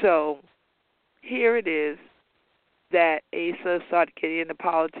 So here it is that Asa started getting into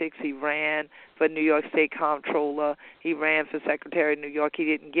politics. He ran for New York State Comptroller. He ran for Secretary of New York. He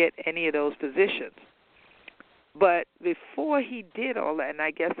didn't get any of those positions. But before he did all that, and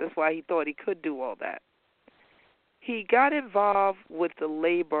I guess that's why he thought he could do all that, he got involved with the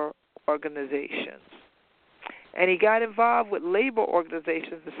labor organizations. And he got involved with labor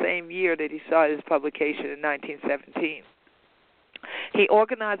organizations the same year that he started his publication in 1917. He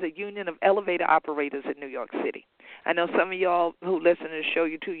organized a union of elevator operators in New York City. I know some of y'all who listen to the show,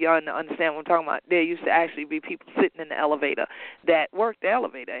 you're too young to understand what I'm talking about. There used to actually be people sitting in the elevator that worked the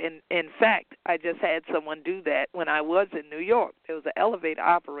elevator. In fact, I just had someone do that when I was in New York. There was an elevator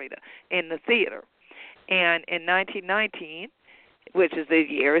operator in the theater. And in 1919, which is the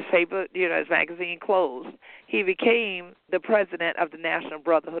year his paper, his magazine closed, he became the president of the National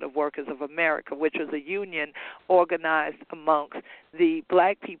Brotherhood of Workers of America, which was a union organized amongst the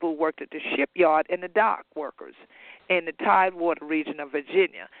black people who worked at the shipyard and the dock workers in the Tidewater region of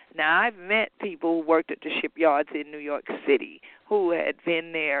Virginia. Now, I've met people who worked at the shipyards in New York City who had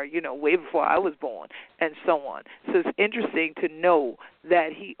been there, way before I was born, and so on. So it's interesting to know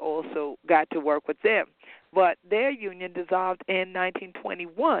that he also got to work with them. But their union dissolved in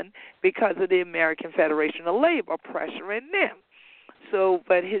 1921 because of the American Federation of Labor pressuring them. So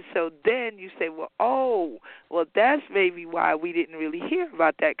then you say, well, that's maybe why we didn't really hear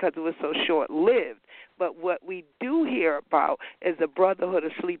about that, because it was so short-lived. But what we do hear about is the Brotherhood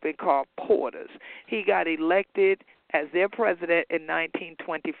of Sleeping Car Porters. He got elected as their president in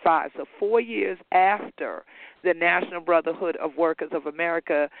 1925, so 4 years after the National Brotherhood of Workers of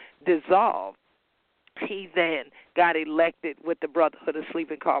America dissolved. He then got elected with the Brotherhood of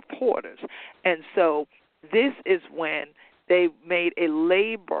Sleeping Car Porters. And so this is when they made a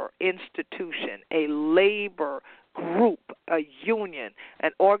labor institution, a labor group, a union,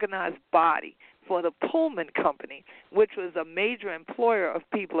 an organized body for the Pullman Company, which was a major employer of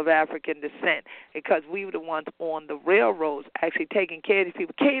people of African descent, because we were the ones on the railroads actually taking care of these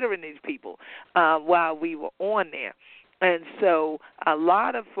people, catering these people while we were on there. And so a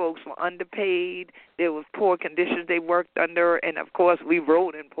lot of folks were underpaid. There was poor conditions they worked under. And, of course, we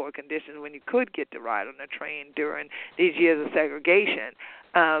rode in poor conditions when you could get to ride on a train during these years of segregation.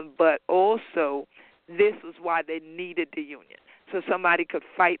 But also, this was why they needed the union, so somebody could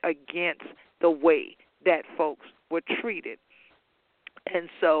fight against the way that folks were treated. And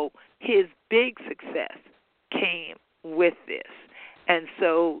so his big success came with this. And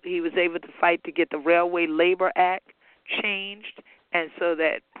so he was able to fight to get the Railway Labor Act changed, and so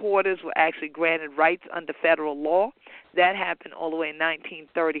that porters were actually granted rights under federal law. That happened all the way in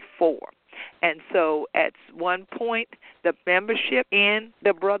 1934. And so at one point, the membership in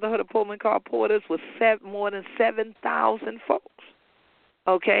the Brotherhood of Pullman Car Porters was more than 7,000 folks.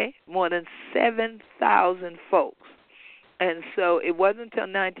 Okay? More than 7,000 folks. And so it wasn't until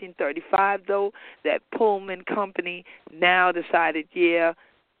 1935, though, that Pullman Company now decided, yeah,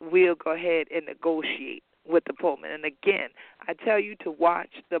 we'll go ahead and negotiate with the Pullman. And again, I tell you to watch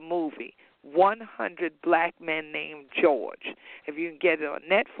the movie 100 Black Men Named George. If you can get it on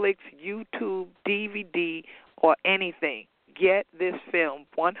Netflix, YouTube, DVD, or anything, get this film,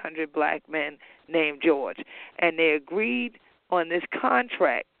 100 Black Men Named George. And they agreed on this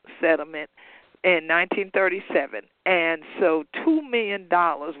contract settlement in 1937, and so $2 million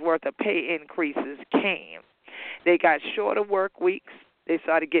worth of pay increases came. They got shorter work weeks. They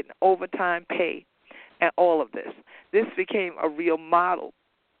started getting overtime pay and all of this. This became a real model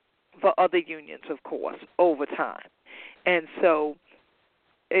for other unions, of course, over time. And so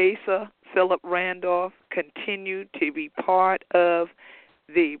Asa Philip Randolph continued to be part of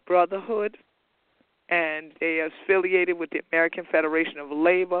the Brotherhood, and they are affiliated with the American Federation of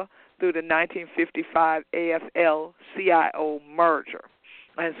Labor through the 1955 AFL-CIO merger.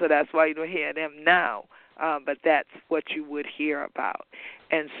 And so that's why you don't hear them now, but that's what you would hear about.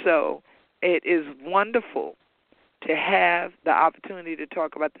 And so it is wonderful to have the opportunity to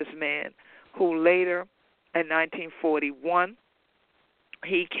talk about this man who later, in 1941,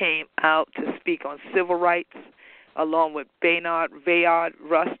 he came out to speak on civil rights, along with Bayard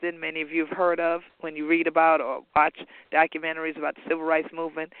Rustin, many of you have heard of when you read about or watch documentaries about the civil rights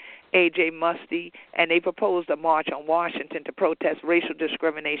movement, A.J. Musty, and they proposed a march on Washington to protest racial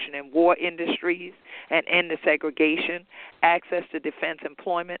discrimination in war industries and end the segregation, access to defense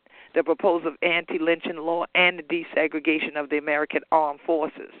employment, the proposal of anti-lynching law, and the desegregation of the American armed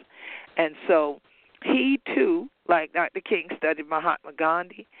forces. And so he, too, like Dr. King, studied Mahatma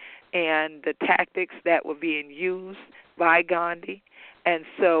Gandhi and the tactics that were being used by Gandhi. And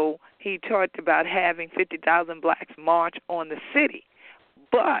so he talked about having 50,000 blacks march on the city.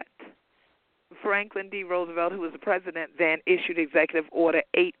 But Franklin D. Roosevelt, who was the president, then issued Executive Order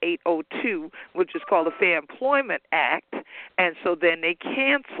 8802, which is called the Fair Employment Act. And so then they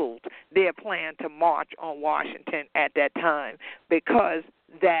canceled their plan to march on Washington at that time because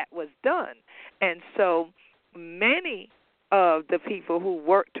that was done. And so many of the people who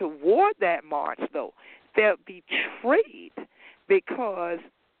worked toward that march, though, felt betrayed because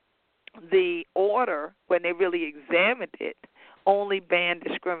the order, when they really examined it, only banned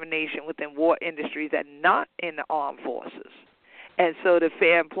discrimination within war industries and not in the armed forces. And so the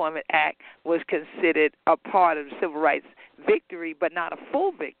Fair Employment Act was considered a part of the civil rights victory, but not a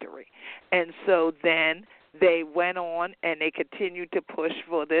full victory. And so then they went on and they continued to push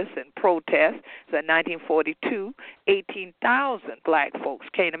for this and protest. So in 1942, 18,000 black folks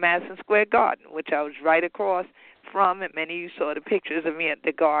came to Madison Square Garden, which I was right across from, and many of you saw the pictures of me at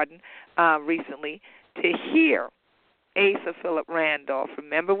the Garden recently, to hear Asa Philip Randolph.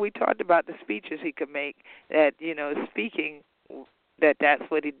 Remember, we talked about the speeches he could make, that, speaking, that's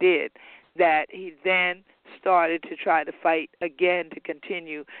what he did, that he then started to try to fight again to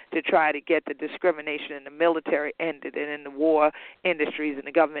continue to try to get the discrimination in the military ended and in the war industries and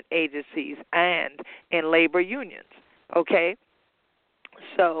the government agencies and in labor unions, okay?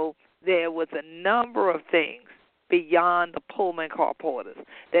 So there was a number of things beyond the Pullman car porters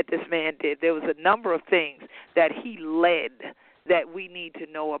that this man did. There was a number of things that he led that we need to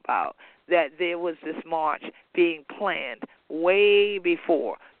know about, that there was this march being planned way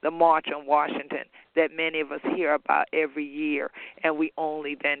before the March on Washington that many of us hear about every year, and we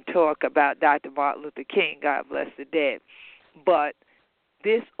only then talk about Dr. Martin Luther King, God bless the dead. But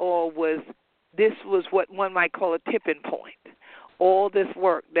this was what one might call a tipping point. All this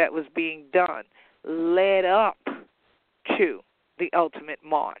work that was being done led up to the ultimate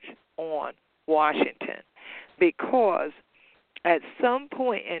march on Washington, because at some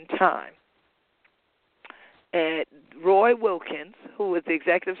point in time, Roy Wilkins, who was the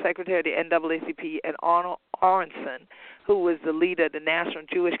executive secretary of the NAACP, and Arnold Aronson, who was the leader of the National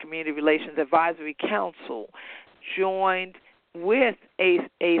Jewish Community Relations Advisory Council, joined with A.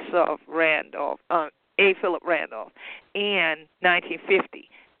 Philip Randolph in 1950.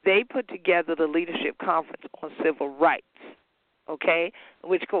 They put together the Leadership Conference on Civil Rights, okay,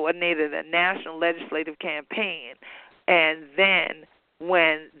 which coordinated a national legislative campaign. And then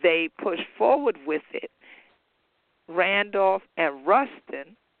when they pushed forward with it, Randolph and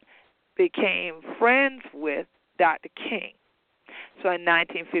Rustin became friends with Dr. King. So in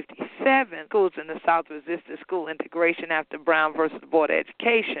 1957, schools in the South resisted school integration after Brown versus Board of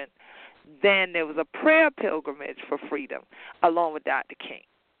Education. Then there was a prayer pilgrimage for freedom along with Dr. King.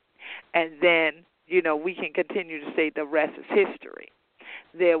 And then, we can continue to say the rest is history.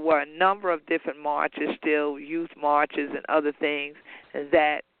 There were a number of different marches still, youth marches and other things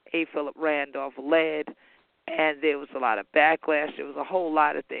that A. Philip Randolph led, and there was a lot of backlash. There was a whole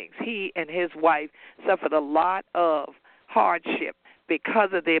lot of things. He and his wife suffered a lot of hardship because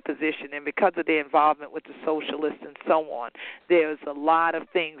of their position and because of their involvement with the socialists and so on. There's a lot of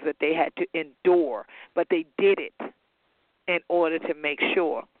things that they had to endure, but they did it in order to make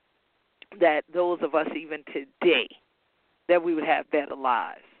sure that those of us even today, that we would have better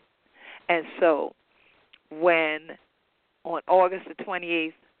lives. And so when on August the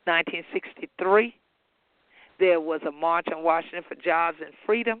 28th, 1963, there was a march on Washington for jobs and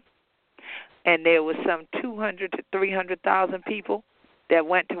freedom, and there was some 200 to 300,000 people that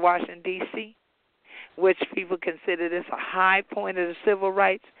went to Washington, D.C., which people consider this a high point of the civil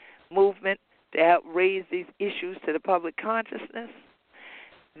rights movement to help raise these issues to the public consciousness.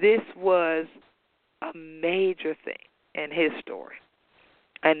 This was a major thing in his story.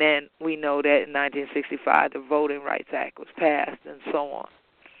 And then we know that in 1965, the Voting Rights Act was passed and so on.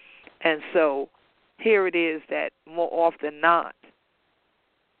 And so here it is that more often than not,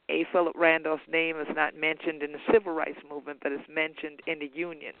 A. Philip Randolph's name is not mentioned in the civil rights movement, but it's mentioned in the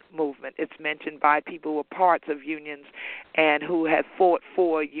union movement. It's mentioned by people who are parts of unions and who have fought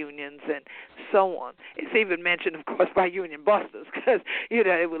for unions and so on. It's even mentioned, of course, by union busters because,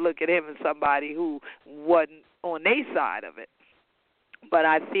 they would look at him as somebody who wasn't on their side of it. But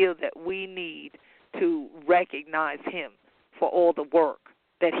I feel that we need to recognize him for all the work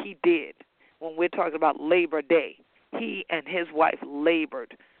that he did. When we're talking about Labor Day, he and his wife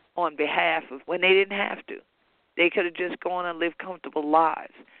labored on behalf of, when they didn't have to. They could have just gone and lived comfortable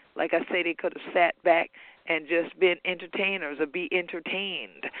lives. Like I say, they could have sat back and just been entertainers or be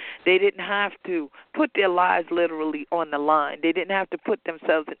entertained. They didn't have to put their lives literally on the line. They didn't have to put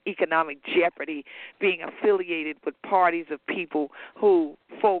themselves in economic jeopardy being affiliated with parties of people who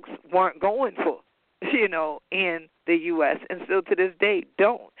folks weren't going for, in the U.S. and still to this day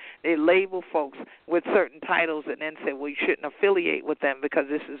don't. They label folks with certain titles and then say, well, you shouldn't affiliate with them because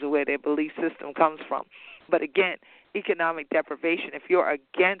this is where their belief system comes from. But again, economic deprivation, if you're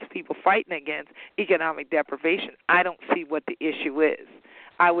against people fighting against economic deprivation, I don't see what the issue is.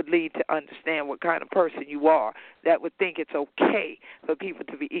 I would need to understand what kind of person you are that would think it's okay for people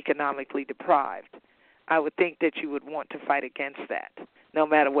to be economically deprived. I would think that you would want to fight against that, no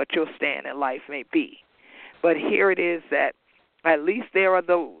matter what your stand in life may be. But here it is that at least there are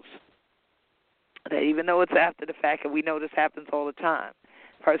those that even though it's after the fact, and we know this happens all the time,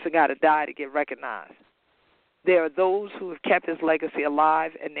 a person got to die to get recognized. There are those who have kept his legacy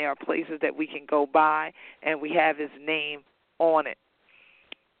alive, and there are places that we can go by, and we have his name on it.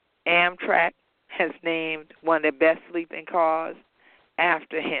 Amtrak has named one of their best sleeping cars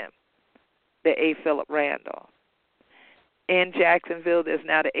after him, the A. Philip Randolph. In Jacksonville, there's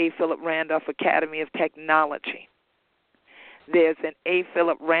now the A. Philip Randolph Academy of Technology. There's an A.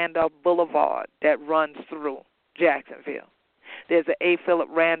 Philip Randolph Boulevard that runs through Jacksonville. There's an A. Philip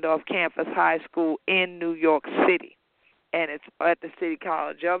Randolph Campus High School in New York City, and it's at the City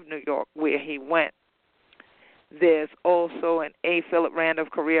College of New York where he went. There's also an A. Philip Randolph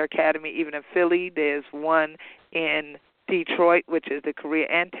Career Academy even in Philly. There's one in Detroit, which is the Career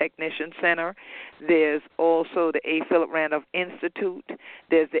and Technician Center. There's also the A. Philip Randolph Institute.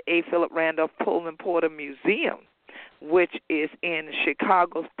 There's the A. Philip Randolph Pullman Porter Museum, which is in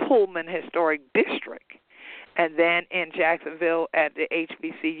Chicago's Pullman Historic District. And then in Jacksonville at the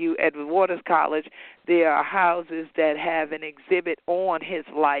HBCU Edward Waters College, there are houses that have an exhibit on his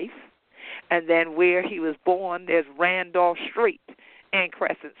life. And then where he was born, there's Randolph Street in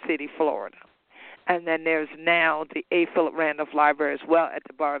Crescent City, Florida. And then there's now the A. Philip Randolph Library as well at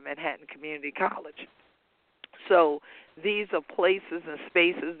the Borough of Manhattan Community College. So these are places and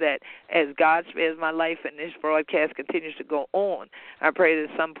spaces that, as God spares my life and this broadcast continues to go on, I pray that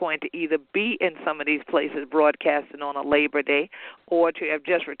at some point to either be in some of these places broadcasting on a Labor Day, or to have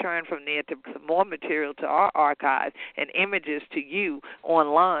just returned from there to some more material to our archive and images to you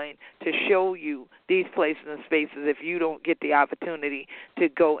online to show you these places and spaces if you don't get the opportunity to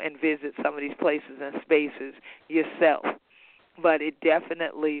go and visit some of these places and spaces yourself. But it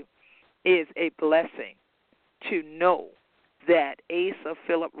definitely is a blessing to know that Asa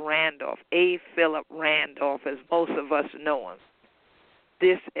Philip Randolph, A. Philip Randolph, as most of us know him,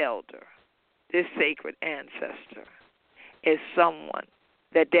 this elder, this sacred ancestor, is someone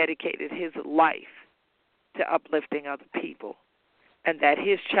that dedicated his life to uplifting other people, and that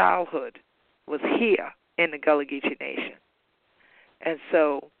his childhood was here in the Gullah Geechee Nation. And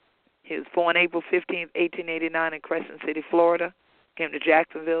so he was born April 15th, 1889 in Crescent City, Florida, came to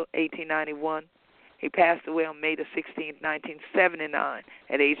Jacksonville, 1891. He passed away on May the 16th, 1979,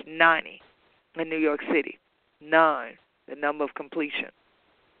 at age 90 in New York City. 9, the number of completion.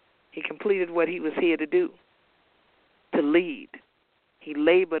 He completed what he was here to do, to lead. He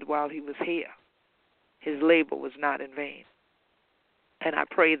labored while he was here. His labor was not in vain. And I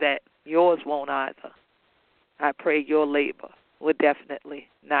pray that yours won't either. I pray your labor will definitely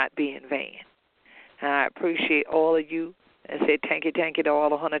not be in vain. And I appreciate all of you and say thank you to all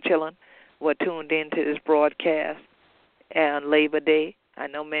the 100 children who are tuned into this broadcast on Labor Day. I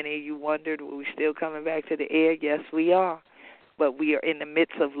know many of you wondered, were we still coming back to the air? Yes, we are. But we are in the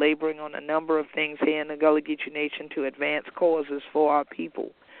midst of laboring on a number of things here in the Gullah Geechee Nation to advance causes for our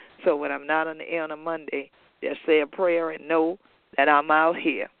people. So when I'm not on the air on a Monday, just say a prayer and know that I'm out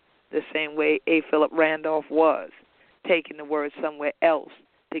here the same way A. Philip Randolph was, taking the word somewhere else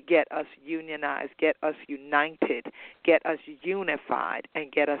to get us unionized, get us united, get us unified,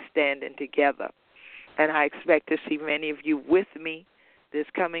 and get us standing together. And I expect to see many of you with me this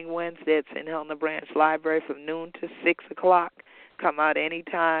coming Wednesday at St. Helena Branch Library from noon to 6 o'clock. Come out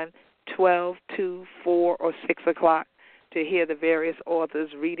anytime, 12, 2, 4, or 6 o'clock to hear the various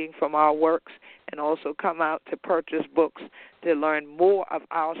authors reading from our works, and also come out to purchase books to learn more of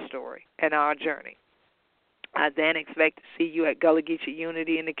our story and our journey. I then expect to see you at Gullah Geechee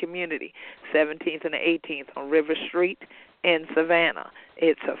Unity in the Community, 17th and the 18th on River Street in Savannah.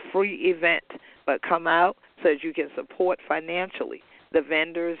 It's a free event, but come out so that you can support financially the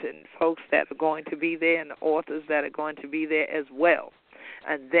vendors and folks that are going to be there and the authors that are going to be there as well.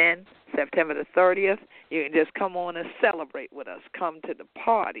 And then September the 30th, you can just come on and celebrate with us. Come to the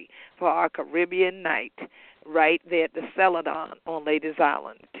party for our Caribbean night right there at the Celadon on Ladies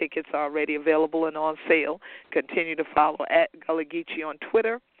Island. Tickets are already available and on sale. Continue to follow at Gullah Geechee on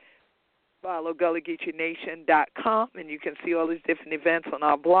Twitter. Follow GullahGeecheeNation.com, and you can see all these different events on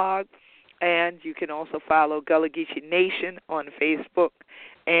our blog. And you can also follow Gullah Geechee Nation on Facebook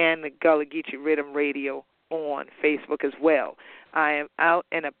and the Gullah Geechee Rhythm Radio on Facebook as well. I am out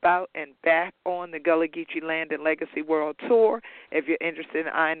and about and back on the Gullah Geechee Land and Legacy World Tour. If you're interested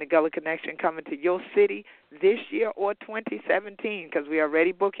in I and the Gullah Connection coming to your city this year or 2017, because we are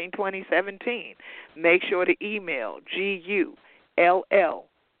already booking 2017, make sure to email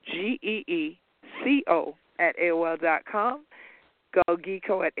GULLGEECO@AOL.com,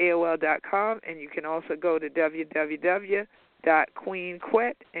 GoGeeko at AOL.com, and you can also go to www.queenquet,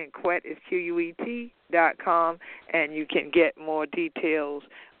 and Quet is QUET.com, and you can get more details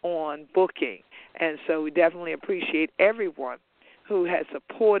on booking. And so we definitely appreciate everyone who has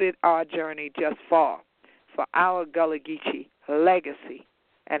supported our journey just far for our Gullah Geechee legacy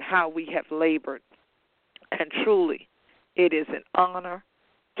and how we have labored. And truly, it is an honor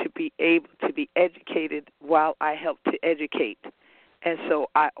to be able to be educated while I help to educate. And so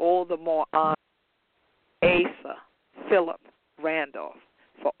I all the more honor Asa Philip Randolph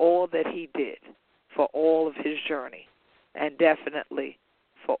for all that he did, for all of his journey, and definitely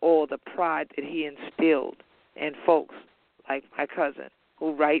for all the pride that he instilled in folks like my cousin,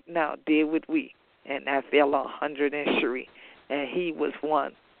 who right now deal with we, and I feel 103, and he was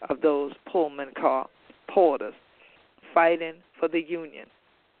one of those Pullman car porters fighting for the Union.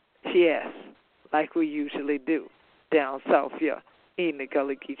 Yes, like we usually do down south here in the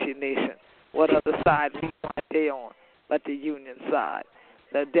Gullah Geechee Nation. What other side we want they on but the Union side?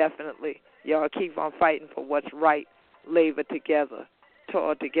 So definitely, y'all keep on fighting for what's right. Labor together,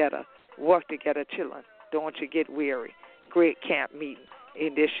 toil together, work together, children. Don't you get weary. Great camp meeting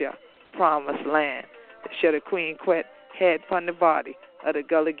in this year promised land. The should have Queen Quet head upon the body of the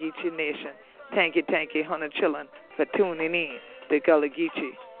Gullah Geechee Nation. Thank you, 100 children, for tuning in the Gullah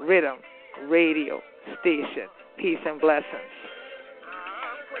Geechee Rhythm Radio Station. Peace and blessings.